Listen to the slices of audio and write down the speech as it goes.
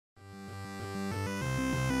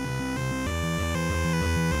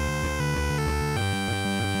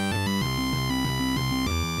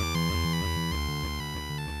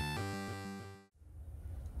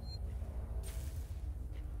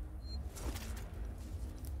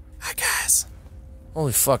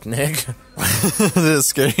Holy fuck, Nick. Did it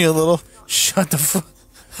scare you a little? Shut the fuck.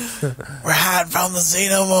 We're hiding from the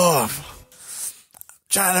xenomorph.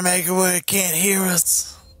 Trying to make it where it can't hear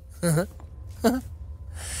us.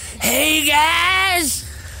 Hey guys!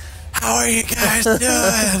 How are you guys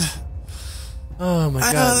doing? Oh my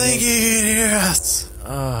god. I don't think you can hear us.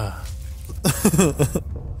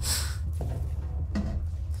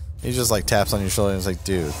 He just like taps on your shoulder and is like,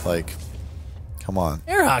 dude, like, come on.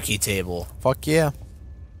 Air hockey table. Fuck yeah.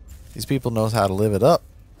 These people knows how to live it up.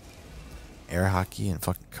 Air hockey and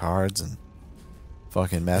fucking cards and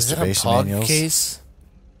fucking masturbation manuals. Case?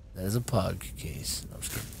 That is a pog case. No, I'm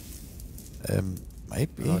just kidding.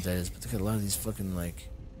 Might be. I don't know what that is, but look at a lot of these fucking like,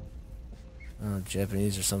 I don't know,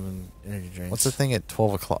 Japanese or something energy drinks. What's the thing at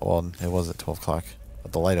 12 o'clock? Well, it was at 12 o'clock.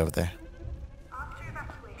 But the light over there.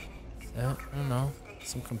 I don't know.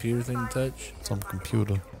 Some computer thing to touch. Some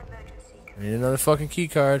computer. I need another fucking key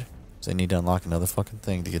card. So they need to unlock another fucking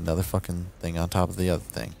thing to get another fucking thing on top of the other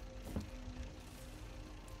thing.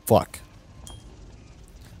 Fuck.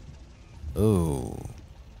 Ooh.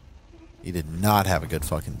 He did not have a good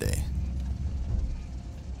fucking day.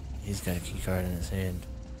 He's got a key card in his hand.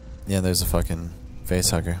 Yeah, there's a fucking face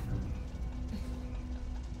hugger.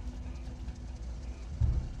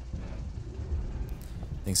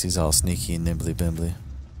 Thinks he's all sneaky and nimbly bimbly.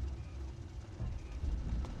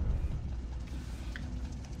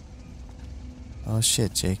 Oh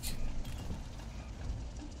shit, Jake.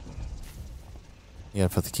 You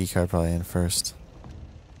gotta put the key card probably in first.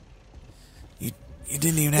 You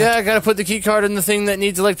didn't even have Yeah, I gotta put the key card in the thing that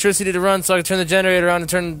needs electricity to run so I can turn the generator on and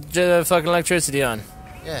turn the fucking electricity on.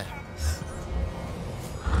 Yeah.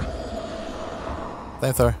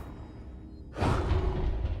 Flamethrower.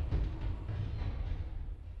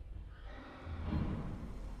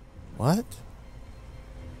 What?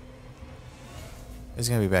 He's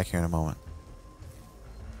gonna be back here in a moment.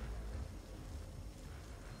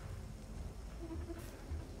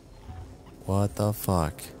 What the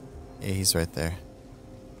fuck? Yeah, he's right there.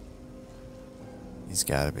 He's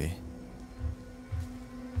gotta be.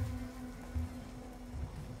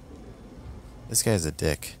 This guy's a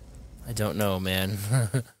dick. I don't know, man.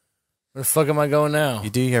 Where the fuck am I going now? You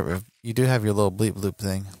do have your little bleep bloop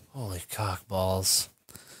thing. Holy cock balls.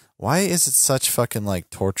 Why is it such fucking like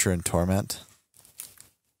torture and torment?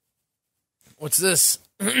 What's this?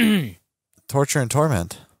 Torture and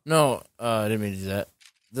torment. No, I didn't mean to do that.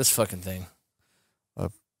 This fucking thing. A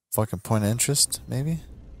fucking point of interest, maybe?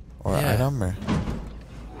 Or Yeah. item, or...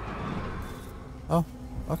 Oh,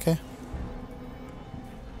 okay.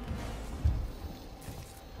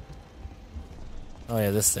 Oh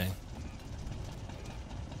yeah, this thing.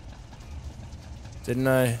 Didn't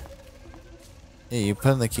I? Yeah, you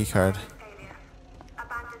put in the key card.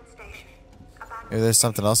 Maybe there's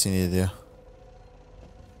something else you need to do.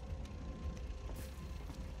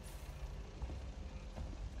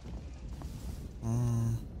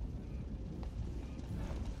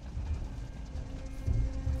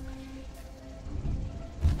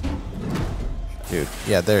 Dude,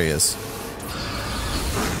 yeah, there he is.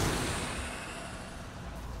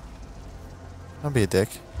 Don't be a dick.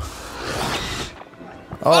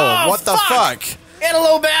 Oh, what the fuck? And a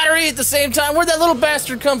low battery at the same time. Where'd that little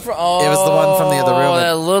bastard come from? Oh, It was the one from the other room.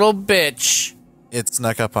 That little bitch. It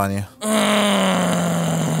snuck up on you.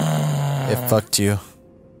 It fucked you.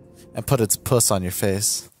 And put its puss on your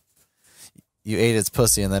face. You ate its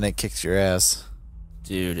pussy and then it kicked your ass.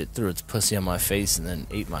 Dude, it threw its pussy on my face and then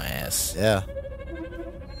ate my ass. Yeah.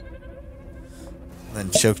 Then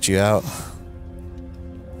choked you out.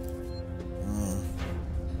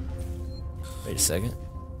 Wait a second.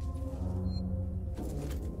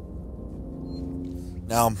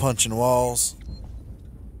 Now I'm punching walls.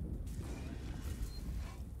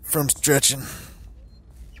 From stretching.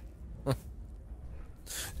 Dude,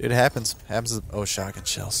 it happens. Oh, shotgun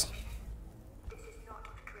shells.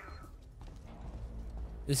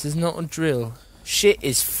 This is not a drill. Shit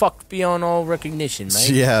is fucked beyond all recognition, mate.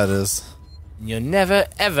 Yeah, it is. You're never,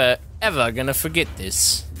 ever, ever gonna forget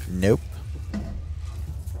this. Nope.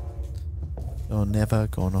 You're never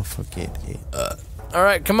gonna forget it.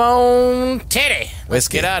 Alright, come on, Teddy. Let's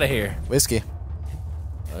Whiskey. get out of here. Whiskey.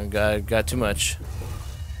 I got too much.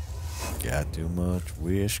 Got too much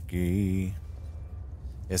whiskey.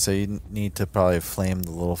 Yeah, so you need to probably flame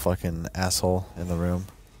the little fucking asshole in the room.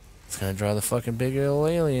 It's gonna draw the fucking big old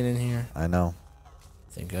alien in here. I know.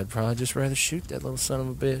 I think I'd probably just rather shoot that little son of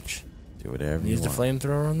a bitch. Do whatever you Use the want.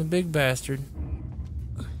 flamethrower on the big bastard.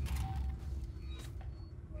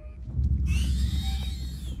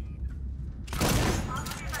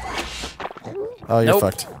 Oh, you're Nope.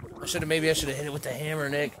 fucked. Maybe I should have hit it with the hammer,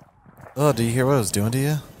 Nick. Oh, do you hear what it was doing to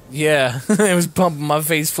you? Yeah, it was pumping my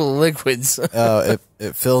face full of liquids.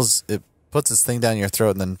 It fills, it puts this thing down your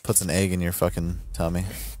throat and then puts an egg in your fucking tummy.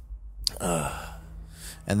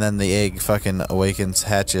 And then the egg fucking awakens,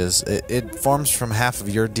 hatches. It forms from half of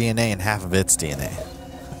your DNA and half of its DNA.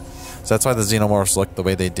 So that's why the xenomorphs look the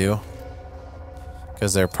way they do.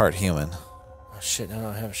 Because they're part human. Oh shit, I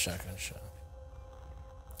don't have a shotgun shot.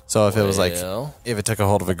 So if it was like, if it took a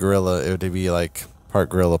hold of a gorilla, it would be like part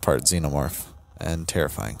gorilla, part xenomorph. And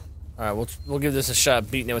terrifying. Alright, we'll give this a shot,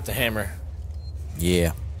 beating it with the hammer.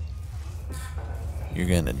 Yeah. You're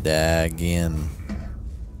gonna die again.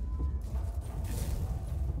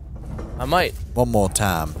 I might. One more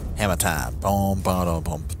time. Hammer time. Boom, boom,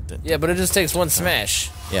 boom. Yeah, but it just takes one smash.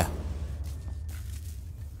 Yeah.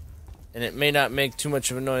 And it may not make too much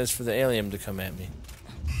of a noise for the alien to come at me.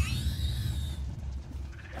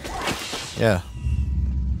 Yeah.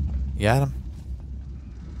 You got him?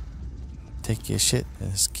 Take your shit,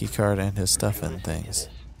 his keycard and his stuff and things.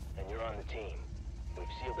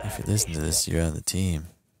 If you listen to this, you're on the team.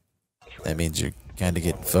 That means you're kinda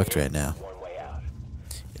getting fucked right now.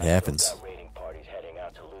 It happens.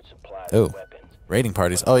 Oh. Raiding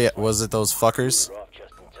parties. Oh yeah, was it those fuckers?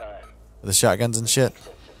 With the shotguns and shit?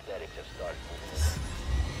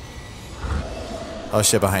 Oh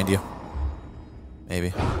shit, behind you.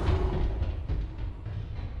 Maybe.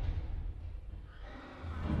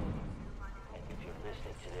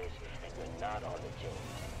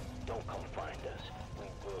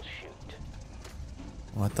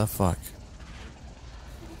 What the fuck?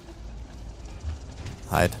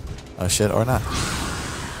 Hide. Oh shit, or not.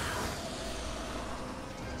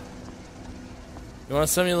 You want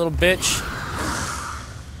some, you little bitch?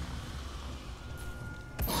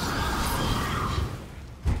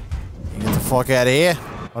 You get the fuck out of here.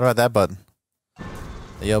 What about that button?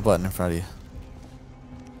 The yellow button in front of you.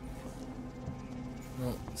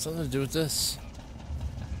 Well, something to do with this.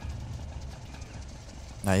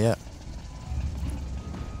 Not yet.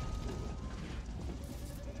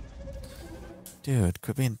 Dude,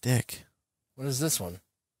 quit being a dick. What is this one?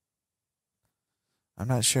 I'm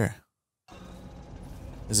not sure.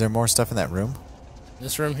 Is there more stuff in that room?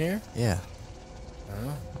 This room here? Yeah. I don't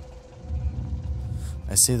know.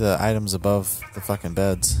 I see the items above the fucking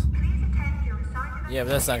beds. Yeah, but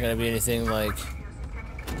that's not gonna be anything like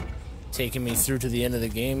taking me through to the end of the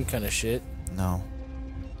game kind of shit. No.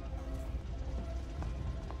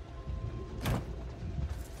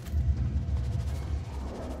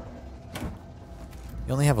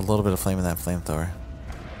 You only have a little bit of flame in that flamethrower.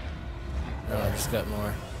 No, I just got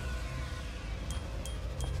more.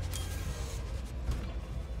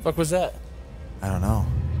 Fuck was that? I don't know.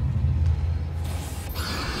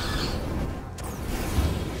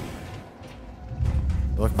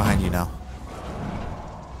 Look behind you now.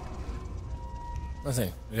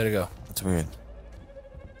 Nothing. We gotta go. That's weird.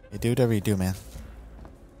 You do whatever you do, man.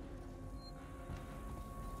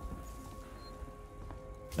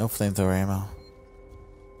 No flamethrower ammo.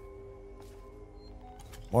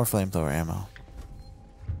 More flamethrower ammo.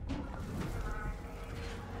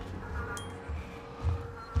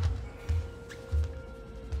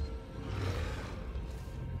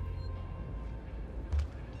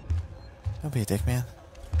 Don't be a dick, man.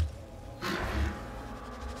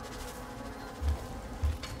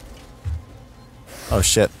 Oh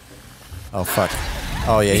shit. Oh fuck.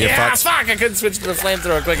 Oh yeah, you're fucked. Fuck! I couldn't switch to the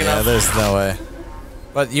flamethrower quick enough. Yeah, there's no way.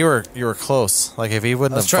 But you were close. Like if he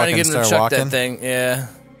wouldn't have trying to fucking get him to started chuck walking. that thing. Yeah.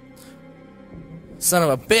 Son of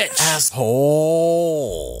a bitch.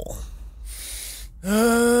 Asshole.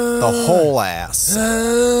 The whole ass.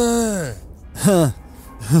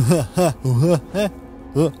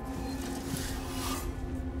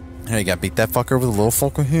 Hey, you gotta beat that fucker with a little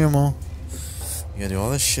fucking hammer. You gotta do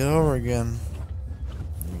all this shit over again.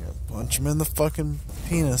 You gotta punch him in the fucking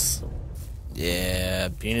penis. Yeah,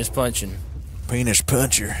 penis punching. Penis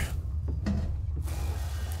puncher.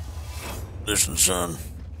 Listen, son.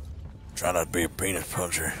 Try not to be a penis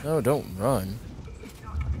puncher. No, don't run.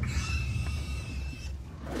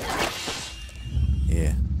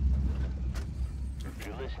 Yeah. If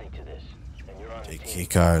you're listening to this, and you're on Take the team,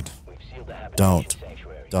 keycard. we've sealed the habitation Don't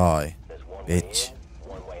sanctuary. die, There's one way bitch. in,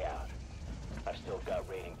 one way out. I've still got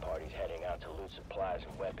raiding parties heading out to loot supplies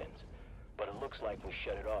and weapons, but it looks like we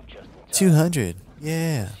shut it off just in time. 200.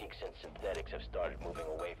 Yeah. Sikhs and synthetics have started moving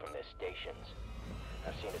away from their stations.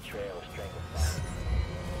 I've seen a trail of strangled bodies.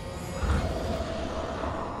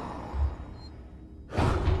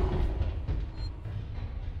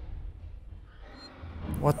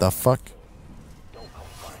 What the fuck? Don't come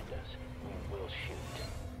find us. We will shoot.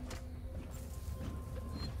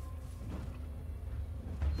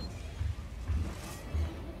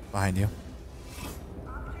 Behind you.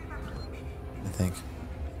 I think.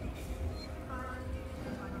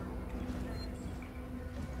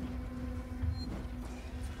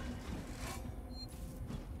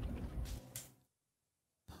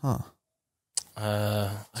 Huh. I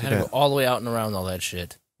gotta go all the way out and around all that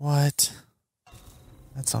shit. What?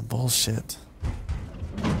 That's some bullshit.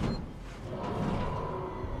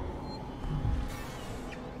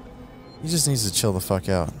 He just needs to chill the fuck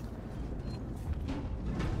out.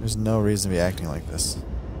 There's no reason to be acting like this.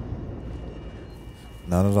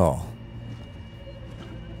 None at all.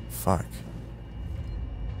 Fuck.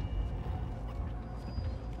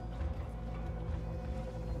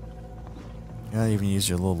 You gotta even use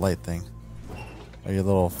your little light thing. Or your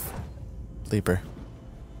little bleeper.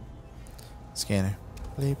 Scanner.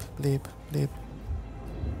 Bleep, bleep, bleep.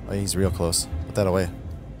 Oh, he's real close. Put that away.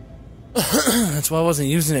 That's why I wasn't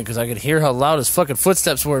using it, because I could hear how loud his fucking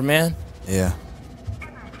footsteps were, man. Yeah.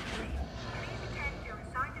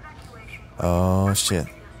 Oh, shit.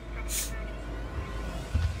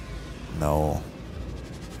 No.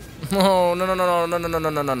 No, no, no, no, no, no, no, no,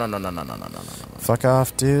 no, no, no, no, no, no, no, no, no. Fuck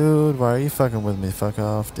off, dude. Why are you fucking with me? Fuck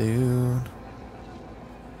off, dude.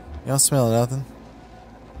 You don't smell nothing?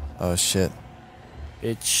 Oh, shit.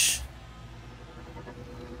 Bitch.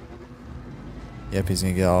 Yep, he's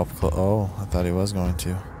gonna get all close. Oh, I thought he was going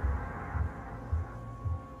to.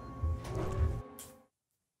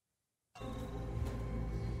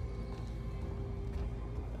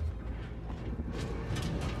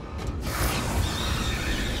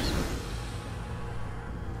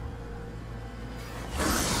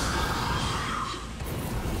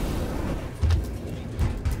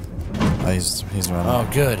 Oh, he's running. Oh,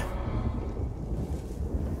 good.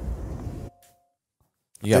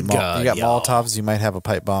 You got, Good God, Molotovs, you might have a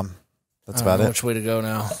pipe bomb. That's about it. Which way to go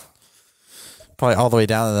now? Probably all the way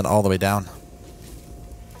down and then all the way down.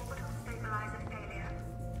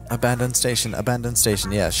 Abandoned station, abandoned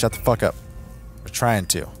station. Yeah, shut the fuck up. We're trying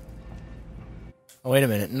to. Oh, wait a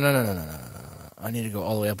minute. No, no, no, no, no, no, no. I need to go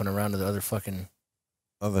all the way up and around to the other fucking...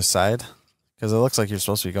 Other side? Because it looks like you're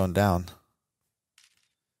supposed to be going down.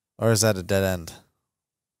 Or is that a dead end?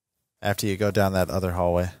 After you go down that other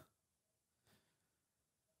hallway.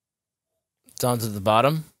 Down to the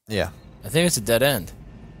bottom? Yeah. I think it's a dead end.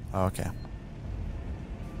 Oh, okay.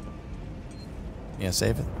 You gonna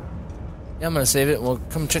save it? Yeah, I'm gonna save it. We'll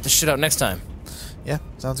come check this shit out next time. Yeah,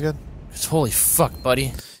 sounds good. Holy fuck,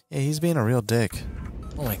 buddy. Yeah, he's being a real dick.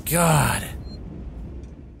 Oh my god.